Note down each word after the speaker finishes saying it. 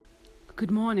Good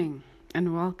morning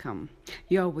and welcome.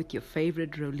 You're with your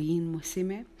favorite Rolene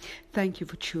Musime. Thank you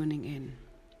for tuning in.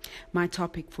 My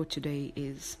topic for today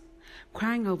is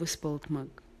crying over spilled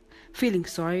milk, feeling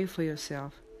sorry for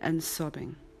yourself and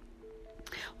sobbing.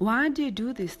 Why do you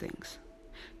do these things?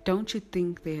 Don't you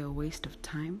think they're a waste of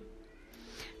time?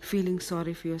 Feeling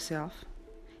sorry for yourself?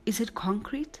 Is it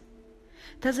concrete?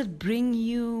 Does it bring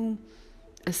you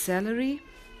a salary?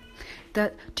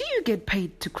 Do you get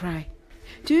paid to cry?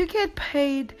 Do you get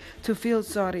paid to feel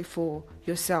sorry for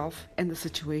yourself and the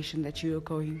situation that you are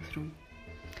going through?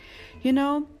 You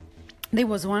know, there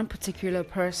was one particular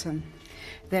person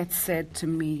that said to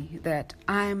me that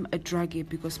I'm a druggie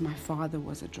because my father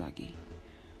was a druggie.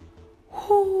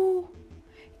 Who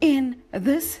in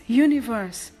this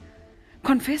universe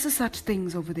confesses such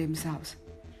things over themselves?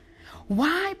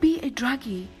 Why be a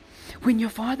druggie when your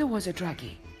father was a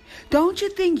druggie? Don't you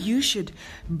think you should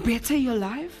better your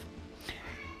life?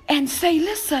 And say,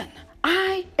 listen,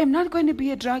 I am not going to be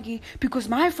a druggie because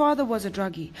my father was a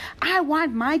druggie. I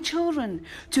want my children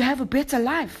to have a better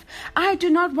life. I do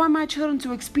not want my children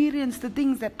to experience the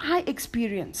things that I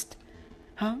experienced.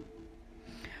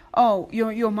 Oh,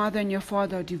 your mother and your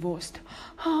father are divorced.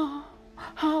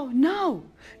 Oh, no.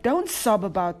 Don't sob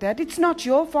about that. It's not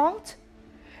your fault.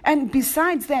 And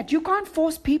besides that, you can't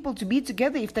force people to be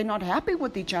together if they're not happy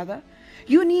with each other.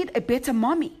 You need a better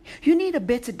mommy. You need a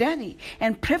better daddy.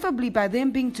 And preferably by them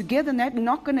being together, that's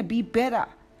not going to be better.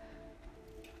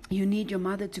 You need your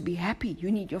mother to be happy.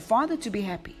 You need your father to be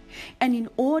happy. And in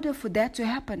order for that to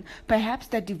happen, perhaps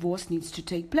that divorce needs to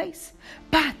take place.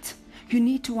 But you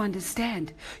need to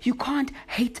understand, you can't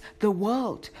hate the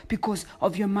world because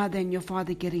of your mother and your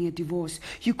father getting a divorce.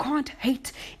 You can't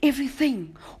hate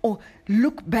everything or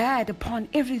look bad upon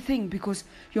everything because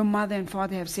your mother and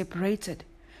father have separated.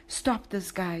 Stop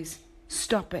this, guys.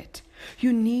 Stop it.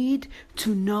 You need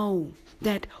to know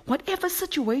that whatever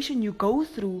situation you go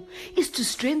through is to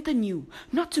strengthen you,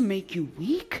 not to make you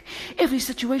weak. Every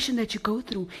situation that you go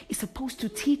through is supposed to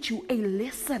teach you a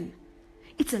lesson.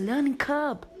 It's a learning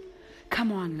curve.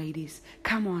 Come on, ladies.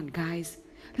 Come on, guys.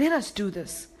 Let us do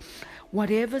this.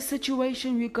 Whatever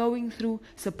situation we're going through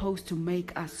is supposed to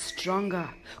make us stronger.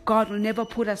 God will never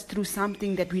put us through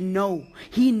something that we know,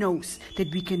 He knows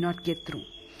that we cannot get through.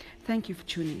 Thank you for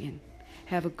tuning in.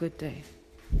 Have a good day.